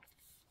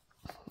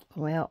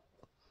 Well,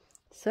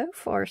 so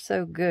far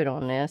so good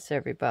on this,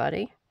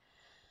 everybody.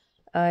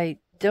 I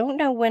don't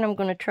know when I'm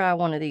going to try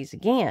one of these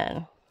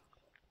again.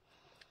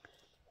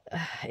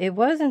 It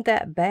wasn't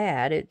that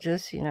bad. It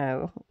just, you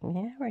know,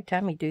 yeah, every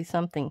time you do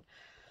something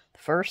the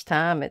first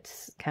time,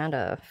 it's kind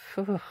of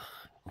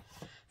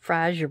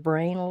fries your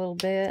brain a little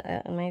bit.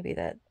 Maybe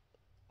that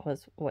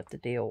was what the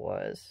deal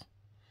was.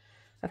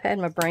 I've had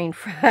my brain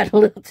fried a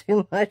little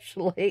too much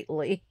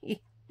lately.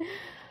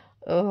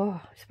 Oh,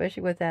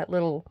 especially with that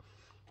little,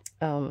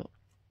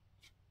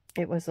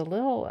 it was a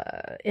little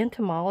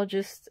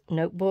entomologist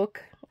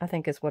notebook, I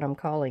think is what I'm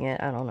calling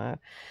it. I don't know.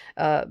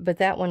 But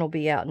that one will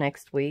be out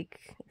next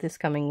week, this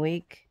coming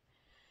week.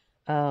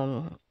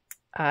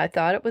 I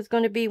thought it was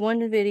going to be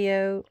one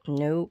video.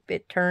 Nope,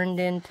 it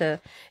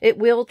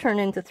will turn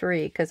into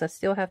 3 because I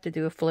still have to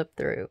do a flip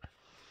through.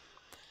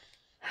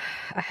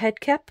 I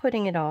had kept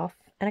putting it off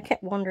and I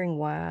kept wondering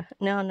why.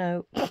 Now I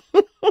know.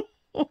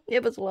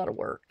 It was a lot of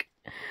work.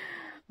 A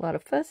lot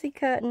of fussy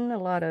cutting, a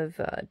lot of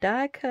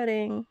die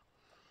cutting.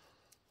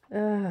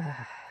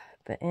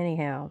 But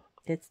anyhow,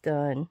 it's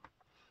done.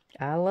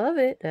 I love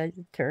it. It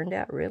turned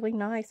out really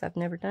nice. I've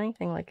never done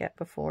anything like that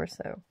before,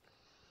 so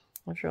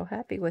I was real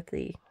happy with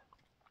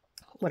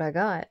what I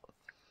got.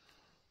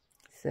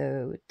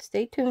 So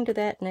stay tuned to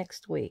that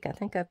next week. I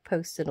think I've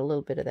posted a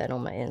little bit of that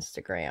on my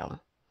Instagram.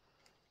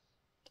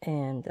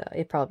 And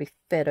it probably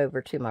fed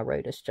over to my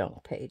Rotus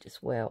Junk page as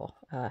well.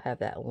 I have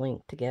that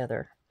linked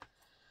together.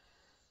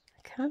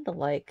 I kind of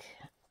like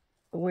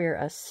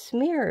where I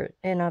smear,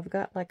 and I've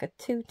got like a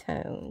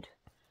two-toned.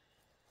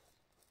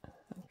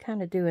 I'm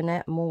kind of doing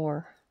that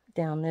more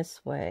down this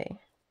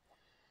way.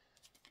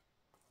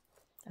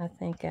 I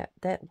think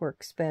that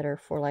works better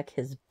for like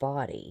his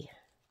body.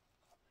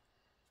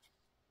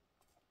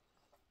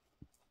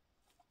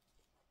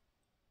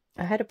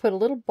 I had to put a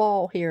little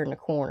ball here in the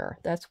corner.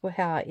 That's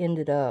how I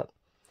ended up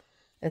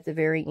at the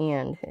very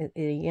end. It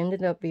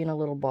ended up being a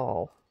little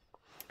ball.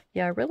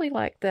 Yeah, I really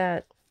like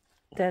that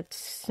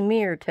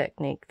smear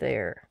technique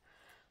there.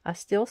 I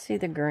still see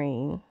the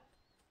green,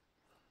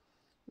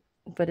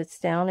 but it's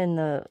down in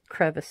the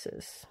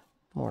crevices,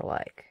 more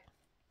like.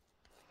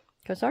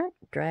 Because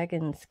aren't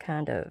dragons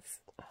kind of,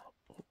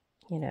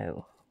 you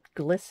know,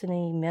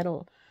 glistening,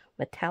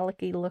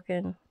 metallic-y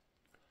looking?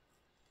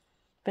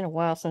 It's been a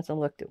while since I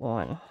looked at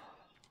one.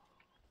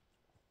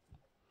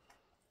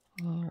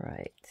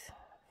 Alright.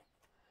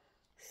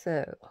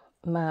 So,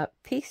 my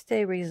piece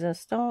de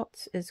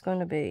resistance is going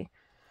to be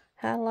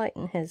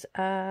highlighting his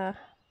eye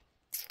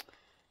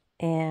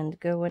and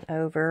going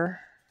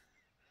over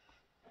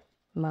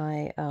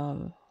my,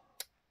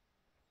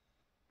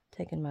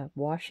 taking my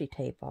washi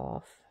tape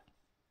off.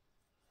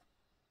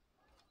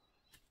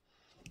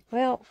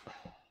 Well,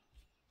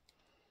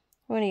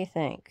 what do you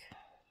think?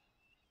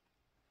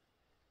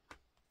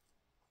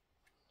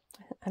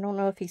 I don't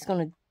know if he's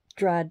going to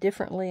dry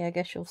differently. I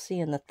guess you'll see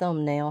in the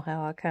thumbnail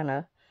how I kind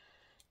of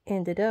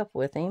ended up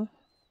with him.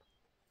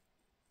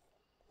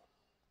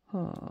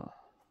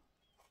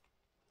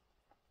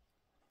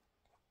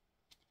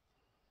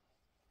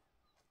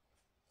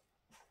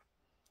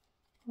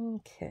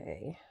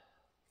 Okay.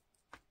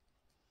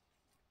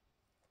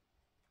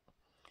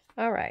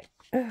 Alright.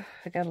 I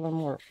got a little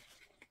more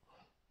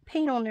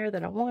paint on there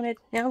that I wanted.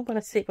 Now I'm going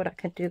to see what I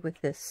can do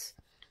with this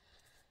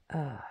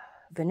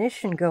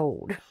Venetian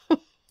gold.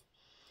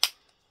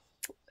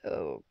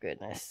 Oh,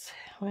 goodness.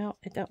 Well,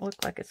 it don't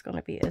look like it's going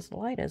to be as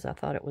light as I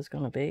thought it was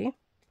going to be.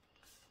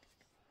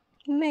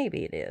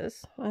 Maybe it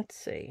is. Let's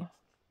see.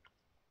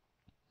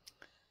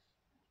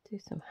 Do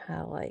some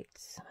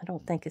highlights. I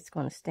don't think it's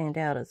going to stand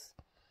out as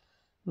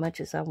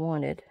much as I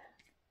wanted.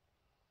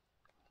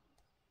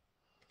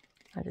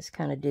 I just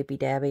kind of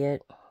dippy-dabby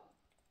it.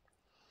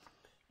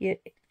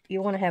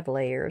 You want to have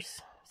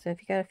layers. So if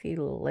you got a few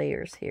little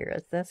layers here,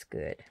 that's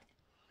good.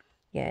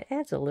 Yeah, it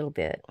adds a little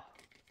bit.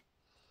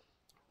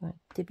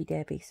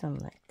 Dippy-dabby some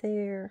right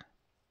there.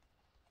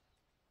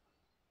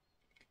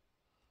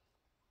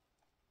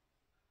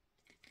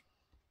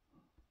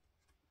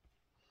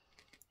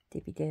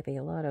 Dippy-dabby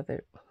a lot of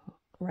it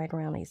right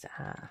around his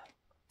eye.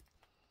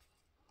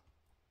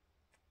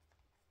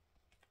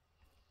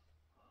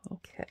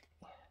 Okay.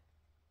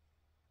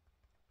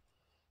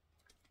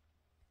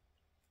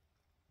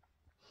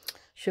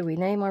 Should we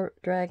name our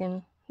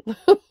dragon?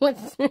 What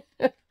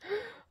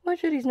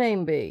should his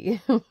name be?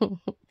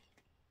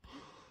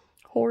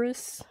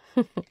 Horace?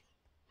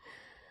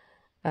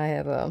 I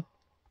have I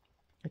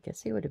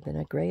guess he would have been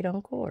a great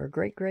uncle or a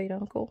great great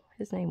uncle.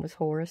 His name was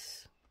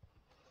Horace.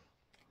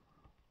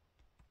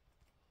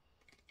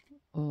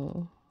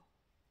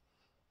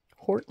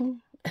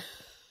 Horton?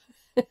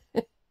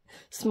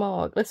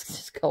 Smog. Let's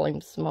just call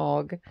him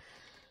Smog.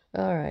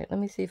 Alright, let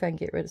me see if I can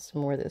get rid of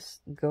some more of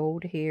this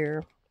gold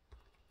here.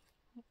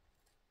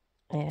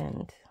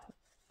 And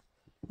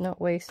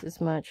not waste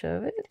as much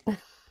of it. I'm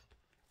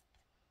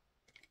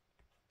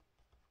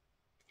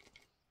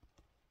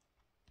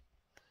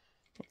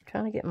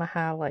trying to get my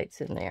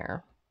highlights in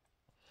there.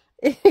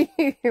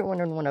 You're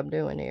wondering what I'm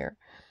doing here.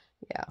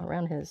 Yeah,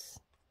 around his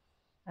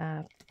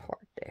eye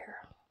part there.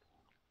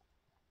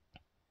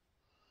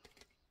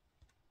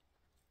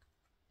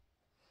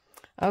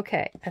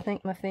 Okay, I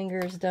think my finger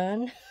is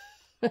done.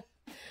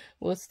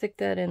 We'll stick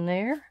that in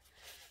there.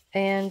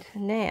 And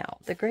now,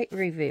 the great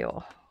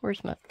reveal.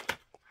 Where's my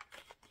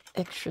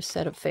extra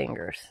set of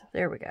fingers?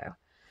 There we go.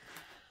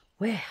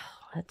 Well,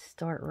 let's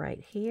start right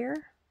here.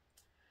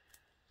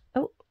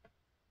 Oh,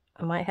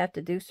 I might have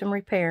to do some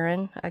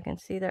repairing. I can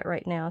see that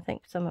right now. I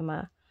think some of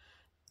my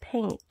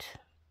paint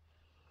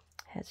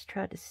has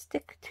tried to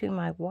stick to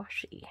my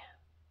washi.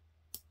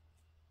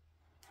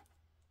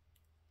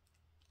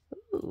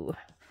 Ooh.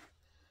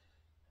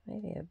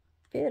 Maybe a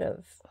bit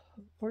of...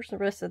 Where's the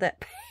rest of that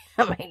paint?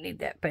 I might need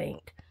that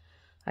paint.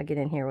 I'll get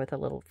in here with a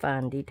little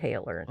fine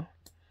detailer and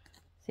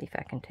see if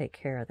I can take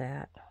care of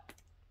that.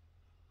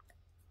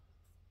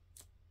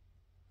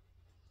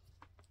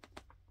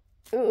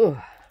 Ooh.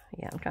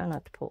 Yeah, I'm trying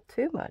not to pull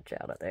too much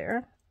out of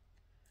there.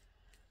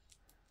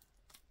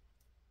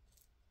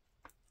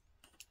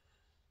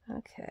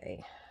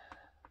 Okay.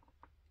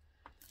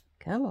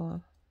 Come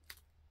on.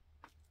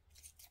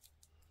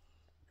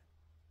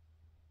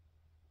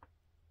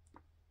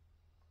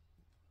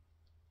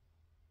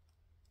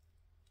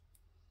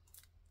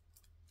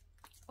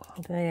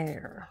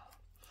 There.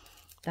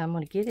 Now I'm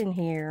going to get in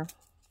here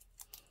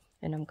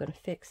and I'm going to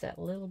fix that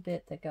little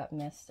bit that got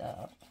messed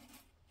up.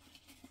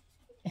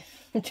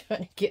 I'm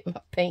trying to get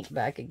my paint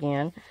back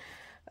again.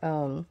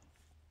 But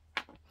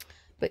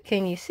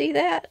can you see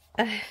that?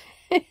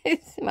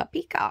 It's my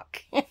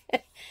peacock.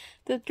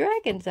 The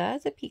dragon's eye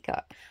is a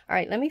peacock. All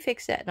right, let me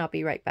fix that and I'll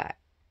be right back.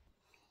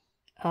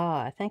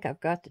 Ah, I think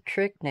I've got the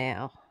trick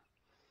now.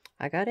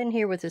 I got in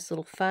here with this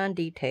little fine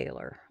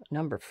detailer,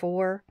 number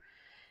 4.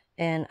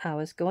 And I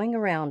was going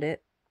around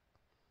it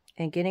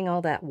and getting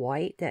all that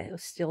white that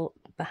was still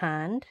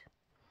behind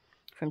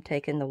from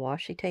taking the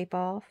washi tape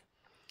off.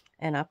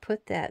 And I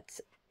put that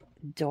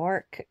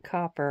dark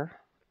copper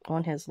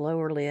on his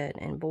lower lid,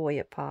 and boy,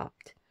 it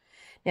popped.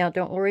 Now,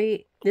 don't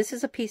worry. This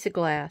is a piece of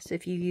glass.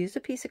 If you use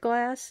a piece of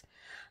glass,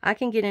 I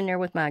can get in there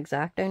with my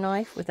X-Acto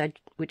knife,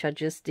 which I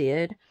just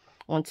did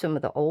on some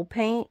of the old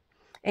paint,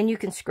 and you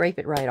can scrape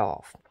it right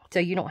off. So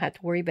you don't have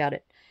to worry about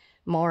it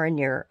marring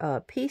your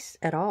piece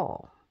at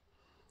all.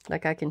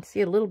 Like I can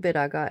see a little bit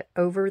I got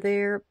over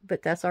there,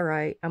 but that's all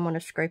right. I'm going to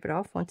scrape it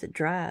off once it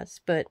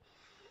dries. But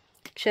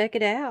check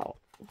it out.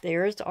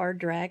 There's our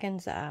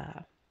dragon's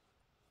eye.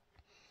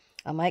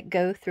 I might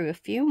go through a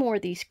few more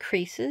of these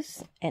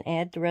creases and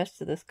add the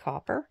rest of this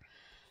copper,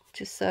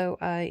 just so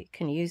I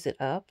can use it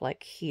up,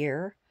 like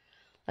here.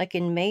 Like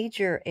in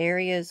major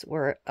areas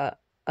where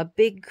a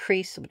big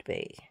crease would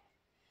be.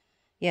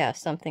 Yeah,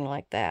 something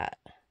like that.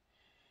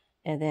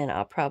 And then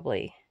I'll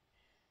probably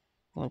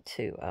want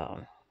to...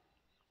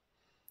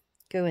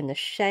 go in the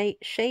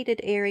shaded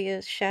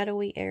areas,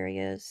 shadowy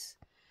areas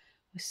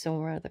with some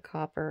more of the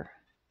copper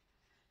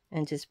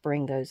and just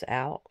bring those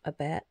out a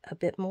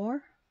bit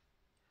more.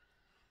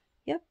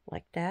 Yep,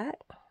 like that.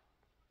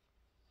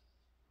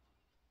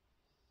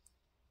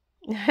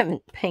 I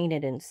haven't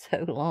painted in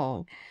so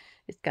long.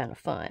 It's kind of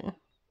fun.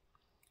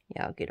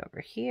 Yeah, I'll get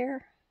over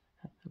here.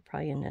 I'm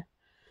probably in the...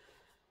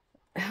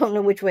 I don't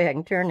know which way I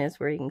can turn this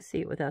where you can see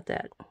it without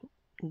that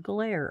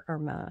glare or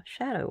my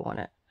shadow on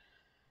it.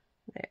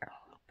 There.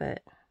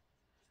 But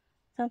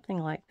something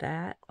like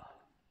that.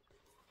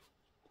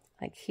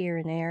 like here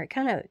and there.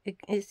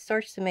 It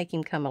starts to make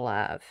him come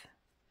alive.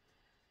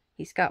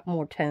 He's got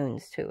more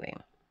tones to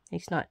him.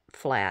 He's not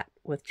flat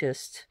with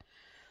just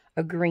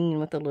a green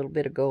with a little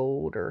bit of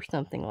gold or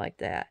something like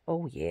that.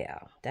 Oh yeah,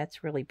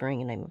 that's really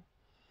bringing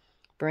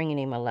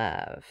him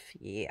alive.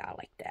 Yeah, I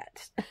like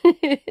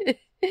that.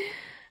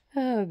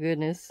 Oh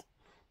goodness.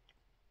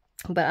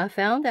 But I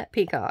found that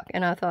peacock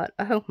and I thought,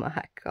 oh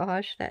my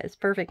gosh, that is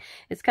perfect.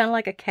 It's kind of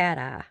like a cat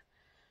eye.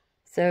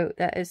 So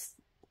that is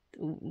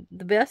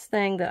the best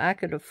thing that I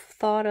could have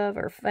thought of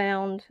or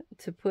found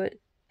to put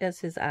as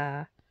his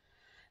eye.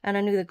 And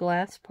I knew the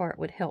glass part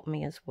would help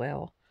me as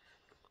well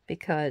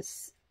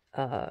because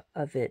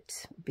of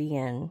it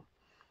being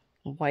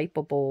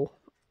wipeable.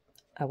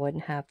 I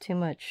wouldn't have too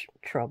much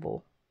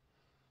trouble.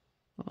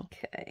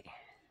 Okay.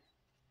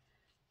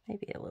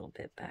 Maybe a little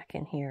bit back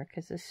in here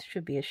because this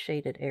should be a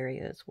shaded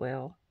area as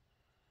well.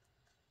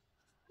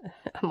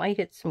 I might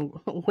hit some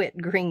wet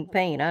green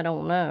paint. I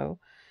don't know.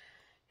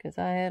 Because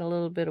I had a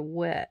little bit of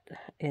wet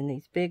in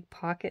these big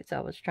pockets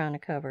I was trying to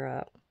cover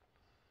up.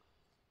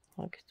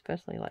 Look,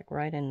 especially like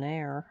right in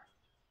there.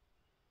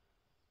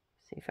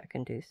 See if I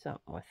can do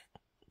something with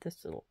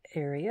this little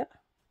area.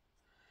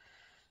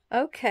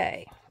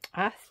 Okay,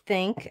 I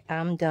think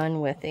I'm done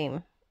with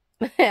him.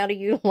 How do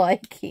you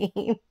like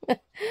him?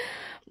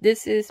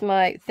 This is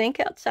my Think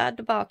Outside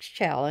the Box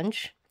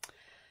challenge,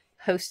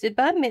 hosted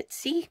by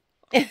Mitzie.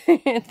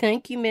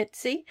 Thank you,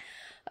 Mitzie.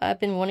 I've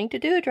been wanting to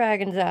do a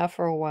dragon's eye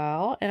for a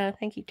while, and I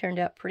think he turned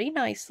out pretty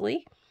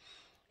nicely.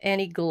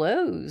 And he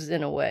glows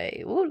in a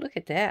way. Oh, look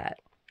at that.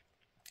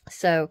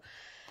 So,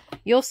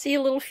 you'll see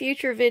a little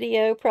future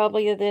video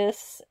probably of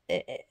this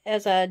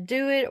as I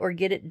do it or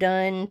get it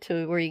done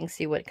to where you can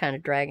see what kind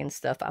of dragon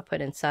stuff I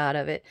put inside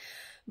of it.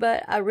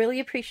 But I really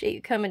appreciate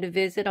you coming to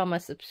visit, all my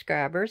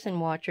subscribers and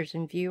watchers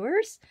and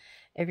viewers.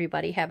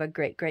 Everybody have a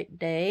great, great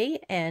day,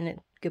 and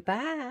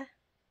goodbye.